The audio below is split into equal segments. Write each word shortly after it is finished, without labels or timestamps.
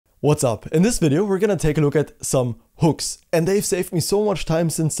What's up? In this video, we're gonna take a look at some hooks, and they've saved me so much time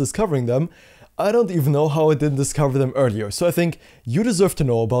since discovering them. I don't even know how I didn't discover them earlier, so I think you deserve to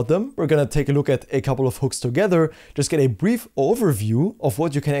know about them. We're gonna take a look at a couple of hooks together, just get a brief overview of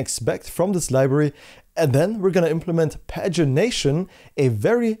what you can expect from this library, and then we're gonna implement pagination, a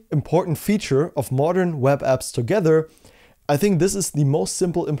very important feature of modern web apps together. I think this is the most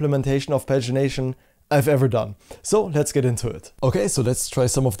simple implementation of pagination I've ever done. So let's get into it. Okay, so let's try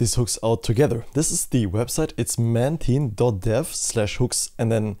some of these hooks out together. This is the website. It's mantine.dev/hooks,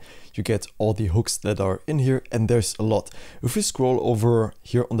 and then you get all the hooks that are in here, and there's a lot. If we scroll over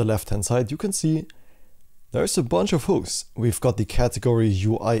here on the left-hand side, you can see there's a bunch of hooks. We've got the category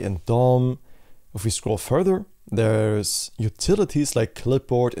UI and DOM. If we scroll further, there's utilities like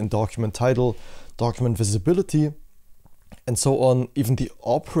clipboard and document title, document visibility, and so on. Even the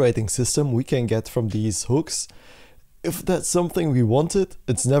operating system we can get from these hooks. If that's something we wanted,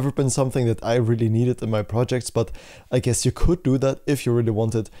 it's never been something that I really needed in my projects, but I guess you could do that if you really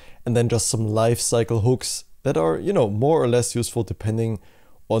wanted. And then just some lifecycle hooks that are, more or less useful depending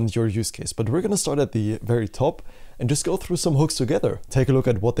on your use case. But we're gonna start at the very top and just go through some hooks together. Take a look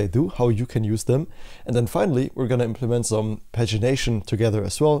at what they do, how you can use them. And then finally, we're gonna implement some pagination together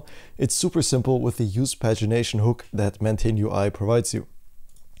as well. It's super simple with the use pagination hook that Mantine UI provides you.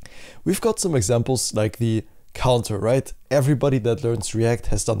 We've got some examples like the counter, right? Everybody that learns React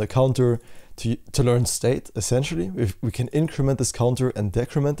has done the counter to learn state, essentially. We can increment this counter and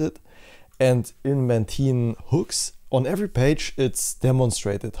decrement it. And in Mantine hooks, on every page, it's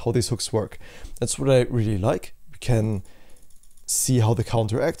demonstrated how these hooks work. That's what I really like. We can see how the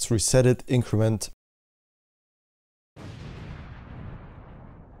counter acts, reset it, increment.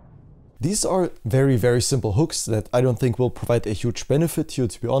 These are very, very simple hooks that I don't think will provide a huge benefit to you,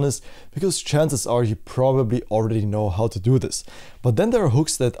 to be honest, because chances are you probably already know how to do this. But then there are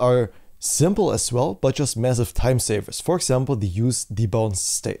hooks that are simple as well, but just massive time savers. For example, the use debounce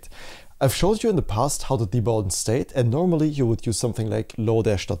state. I've showed you in the past how to debounce state, and normally you would use something like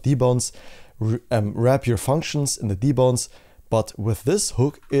low-debounce, wrap your functions in the debounce, but with this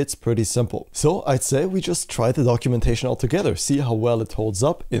hook, it's pretty simple. So I'd say we just try the documentation all together, see how well it holds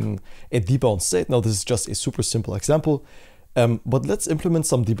up in a debounce state. Now this is just a super simple example, but let's implement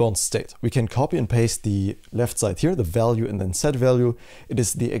some debounce state. We can copy and paste the left side here, the value and then set value. It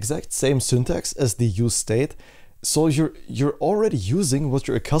is the exact same syntax as the use state. So you're already using what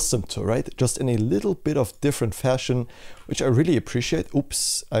you're accustomed to, right? Just in a little bit of different fashion, which I really appreciate.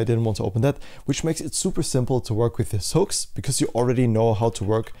 Oops, I didn't want to open that, which makes it super simple to work with these hooks because you already know how to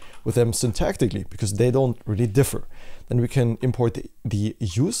work with them syntactically because they don't really differ. Then we can import the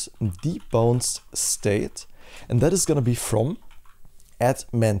use debounce state, and that is going to be from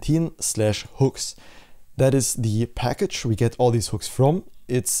 @mantine/hooks. That is the package we get all these hooks from.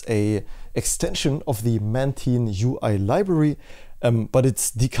 It's a extension of the Mantine UI library, but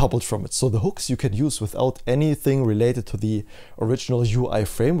it's decoupled from it. So the hooks you can use without anything related to the original UI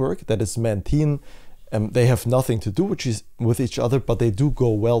framework, that is Mantine. They have nothing to do with each other, but they do go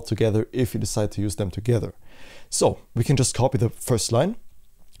well together if you decide to use them together. So we can just copy the first line.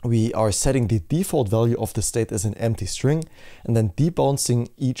 We are setting the default value of the state as an empty string and then debouncing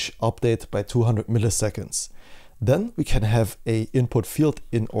each update by 200 milliseconds. Then we can have a input field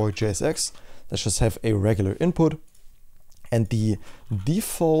in our JSX. Let's just have a regular input. And the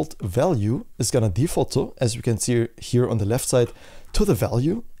default value is gonna default to, as we can see here on the left side, to the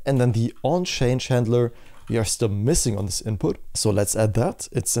value. And then the onChange handler, we are still missing on this input. So let's add that.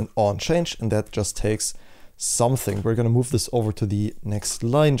 It's an onChange, and that just takes something. We're gonna move this over to the next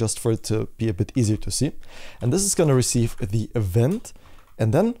line just for it to be a bit easier to see. And this is gonna receive the event.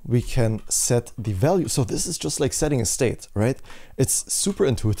 And then we can set the value. So this is just like setting a state, right? It's super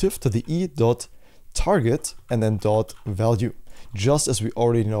intuitive to the e.target and then .value, just as we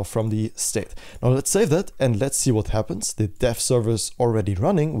already know from the state. Now let's save that and let's see what happens. The dev server is already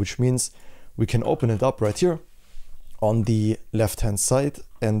running, which means we can open it up right here on the left-hand side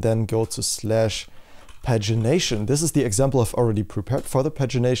and then go to /pagination. This is the example I've already prepared for the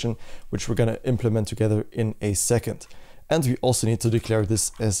pagination, which we're gonna implement together in a second. And we also need to declare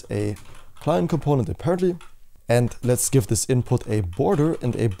this as a client component apparently. And let's give this input a border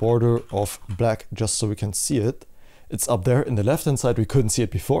and a border of black just so we can see it. It's up there in the left-hand side. We couldn't see it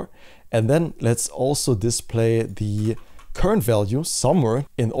before. And then let's also display the current value somewhere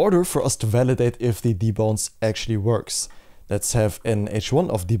in order for us to validate if the debounce actually works. Let's have an h1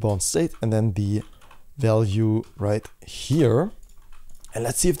 of debounce state and then the value right here. And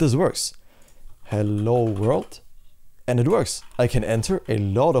let's see if this works. Hello world. And it works. I can enter a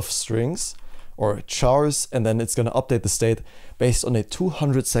lot of strings or chars, and then it's going to update the state based on a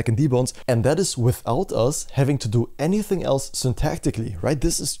 200-second debounce. And that is without us having to do anything else syntactically, right?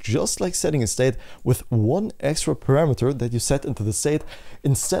 This is just like setting a state with one extra parameter that you set into the state,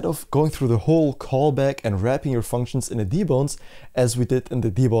 instead of going through the whole callback and wrapping your functions in a debounce as we did in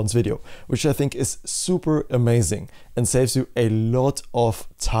the debounce video, which I think is super amazing and saves you a lot of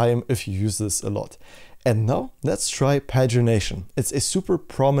time if you use this a lot. And now let's try pagination. It's a super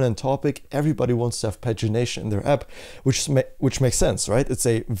prominent topic. Everybody wants to have pagination in their app, which makes sense, right? It's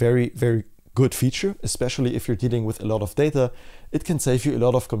a very, very good feature, especially if you're dealing with a lot of data. It can save you a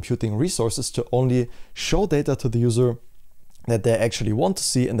lot of computing resources to only show data to the user that they actually want to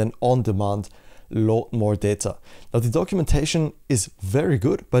see, and then on demand load more data. Now the documentation is very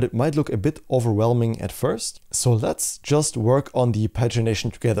good, but it might look a bit overwhelming at first. So let's just work on the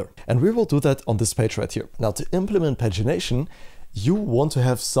pagination together. And we will do that on this page right here. Now to implement pagination, you want to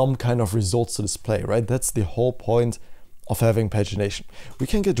have some kind of results to display, right? That's the whole point of having pagination. We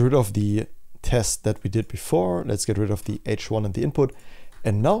can get rid of the test that we did before. Let's get rid of the h1 and the input.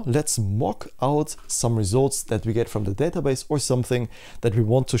 And now let's mock out some results that we get from the database, or something that we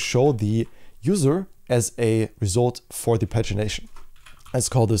want to show the user as a result for the pagination. Let's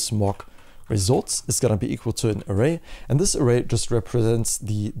call this mock results. It's going to be equal to an array, and this array just represents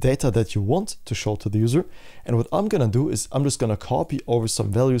the data that you want to show to the user. And what I'm going to do is I'm just going to copy over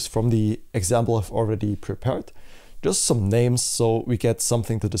some values from the example I've already prepared, just some names, so we get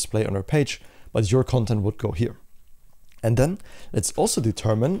something to display on our page, but your content would go here. And then let's also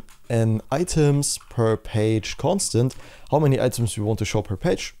determine an items per page constant, how many items we want to show per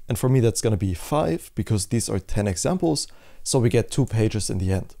page. And for me, that's going to be 5, because these are 10 examples. So we get 2 pages in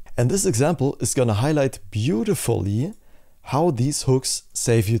the end. And this example is going to highlight beautifully how these hooks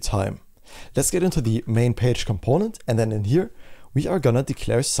save you time. Let's get into the main page component. And then in here, we are going to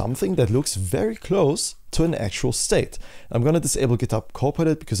declare something that looks very close to an actual state. I'm going to disable GitHub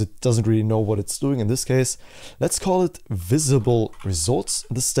Copilot because it doesn't really know what it's doing in this case. Let's call it visible results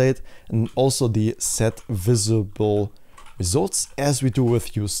in the state, and also the set visible results as we do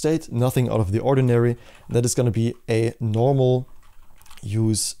with use state, nothing out of the ordinary. That is going to be a normal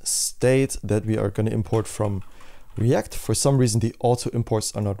use state that we are going to import from React. For some reason, the auto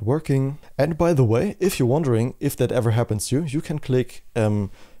imports are not working. And by the way, if you're wondering if that ever happens to you, you can click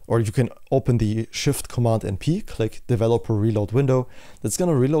or you can open the Shift Command and P, click Developer Reload window. That's going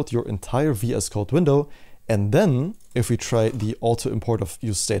to reload your entire VS Code window. And then if we try the auto import of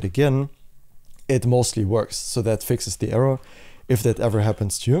use state again, it mostly works. So that fixes the error if that ever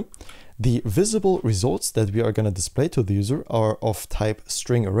happens to you. The visible results that we are going to display to the user are of type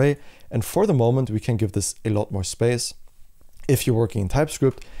string array. And for the moment, we can give this a lot more space if you're working in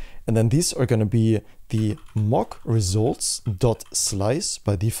TypeScript. And then these are going to be the mock results.slice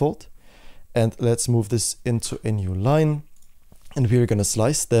by default. And let's move this into a new line. And we're going to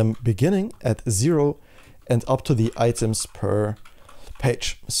slice them beginning at 0 and up to the items per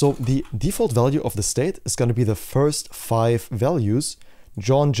page. So the default value of the state is going to be the first 5 values: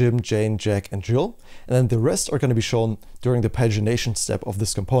 John, Jim, Jane, Jack, and Jill. And then the rest are going to be shown during the pagination step of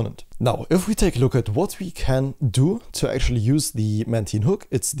this component. Now, if we take a look at what we can do to actually use the Mantine hook,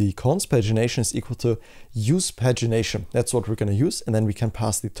 it's the const pagination is equal to use pagination. That's what we're going to use. And then we can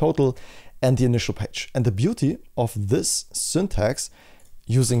pass the total and the initial page. And the beauty of this syntax,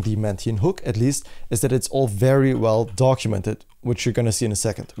 using the Mantine hook at least, is that it's all very well documented, which you're going to see in a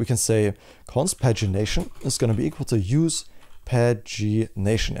second. We can say const pagination is going to be equal to use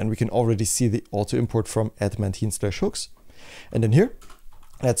pagination, and we can already see the auto import from @mantine/hooks. And then here,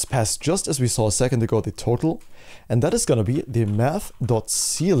 let's pass, just as we saw a second ago, the total, and that is going to be the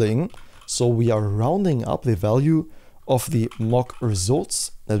math.ceiling. So we are rounding up the value of the mock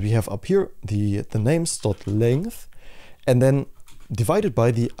results that we have up here, the names.length, and then divided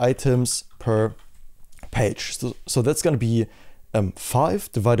by the items per page. So that's going to be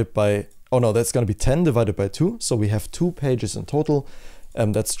 5 divided by, oh no, that's going to be 10 divided by 2. So we have 2 pages in total.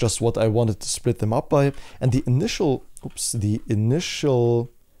 That's just what I wanted to split them up by. And the initial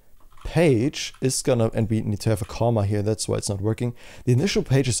page is gonna, and we need to have a comma here, that's why it's not working. The initial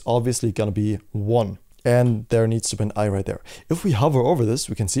page is obviously gonna be 1. And there needs to be an I right there. If we hover over this,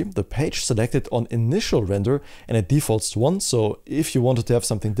 we can see the page selected on initial render and it defaults to 1. So if you wanted to have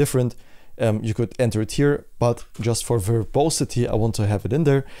something different, you could enter it here, but just for verbosity, I want to have it in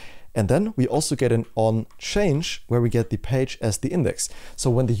there. And then we also get an on change where we get the page as the index. So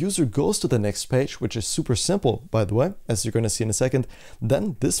when the user goes to the next page, which is super simple, by the way, as you're going to see in a second,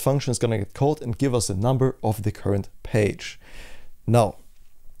 then this function is going to get called and give us a number of the current page. Now,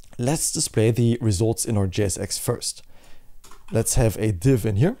 let's display the results in our JSX first. Let's have a div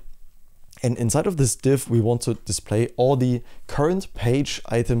in here. And inside of this div, we want to display all the current page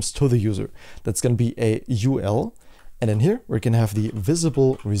items to the user. That's going to be a UL. And then here, we're going to have the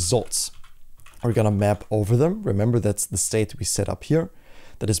visible results. We're going to map over them. Remember, that's the state we set up here.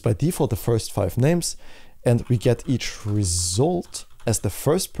 That is by default the first 5 names. And we get each result as the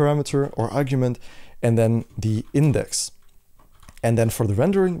first parameter or argument, and then the index. And then for the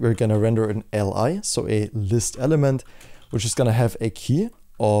rendering, we're going to render an li, so a list element, which is going to have a key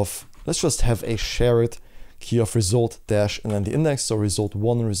of, let's just have a shared key of result dash and then the index, so result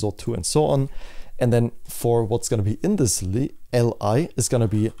 1, result 2, and so on. And then for what's going to be in this li is going to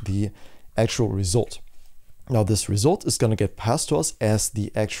be the actual result. Now this result is going to get passed to us as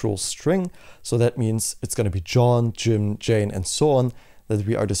the actual string. So that means it's going to be John, Jim, Jane, and so on that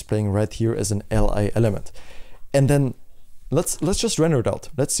we are displaying right here as an li element. And then let's just render it out.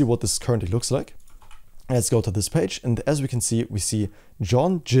 Let's see what this currently looks like. Let's go to this page. And as we can see, we see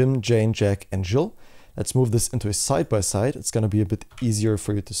John, Jim, Jane, Jack, and Jill. Let's move this into a side-by-side. It's going to be a bit easier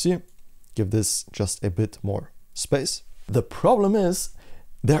for you to see. Give this just a bit more space. The problem is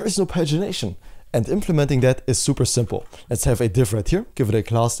there is no pagination. And implementing that is super simple. Let's have a div right here, give it a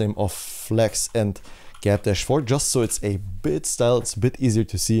class name of flex and gap-4, just so it's a bit styled, it's a bit easier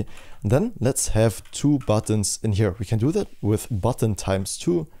to see. And then let's have 2 buttons in here. We can do that with button times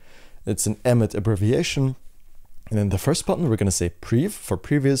 2. It's an Emmet abbreviation. And then the first button, we're going to say prev for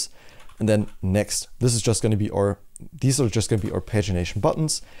previous, and then next. This is just going to be these are just going to be our pagination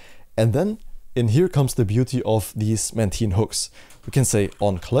buttons. And then in here comes the beauty of these Mantine hooks. We can say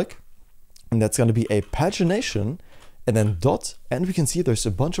on click. And that's going to be a pagination and then dot, and we can see there's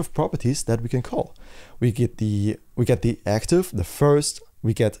a bunch of properties that we can call. We get the active, the first,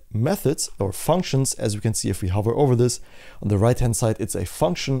 we get methods or functions, as we can see if we hover over this. On the right hand side, it's a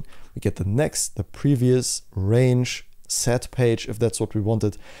function. We get the next, the previous, range, set page, if that's what we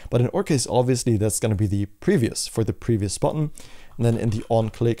wanted. But in our case, obviously, that's going to be the previous for the previous button. And then in the on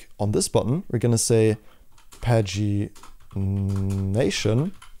click on this button, we're going to say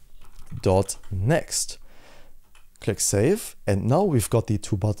pagination dot next. Click save, and now we've got the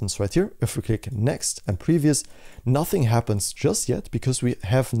 2 buttons right here. If we click next and previous, nothing happens just yet because we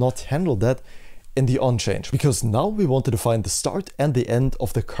have not handled that in the on change, because now we want to define the start and the end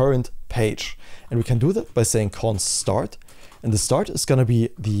of the current page. And we can do that by saying const start, and the start is going to be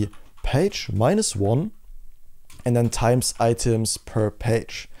the page -1 and then times items per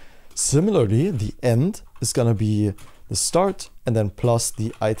page. Similarly, the end is going to be the start and then plus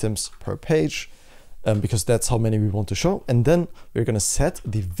the items per page, because that's how many we want to show. And then we're going to set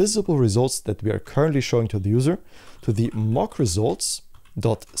the visible results that we are currently showing to the user to the mock results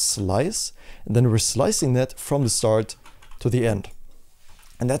dot slice, and then we're slicing that from the start to the end.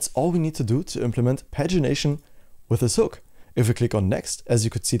 And that's all we need to do to implement pagination with this hook. If we click on next, as you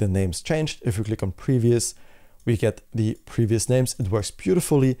could see, the names changed. If we click on previous, we get the previous names. It works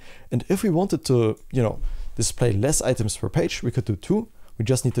beautifully. And if we wanted to, display less items per page, we could do 2. We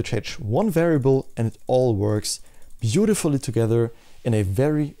just need to change 1 variable and it all works beautifully together in a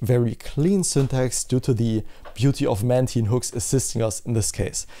very, very clean syntax due to the beauty of Mantine hooks assisting us in this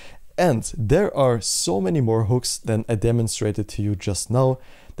case. And there are so many more hooks than I demonstrated to you just now.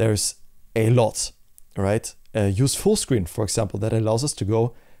 There's a lot, right? Use full screen, for example, that allows us to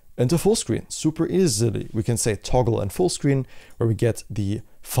go into full screen super easily. We can say toggle and full screen, where we get the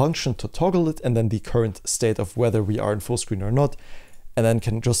function to toggle it and then the current state of whether we are in full screen or not, and then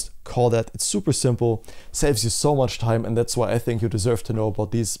can just call that. It's super simple, saves you so much time, and that's why I think you deserve to know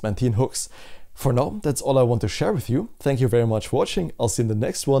about these Mantine hooks. For now, that's all I want to share with you. Thank you very much for watching. I'll see you in the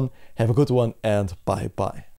next one. Have a good one, and bye bye.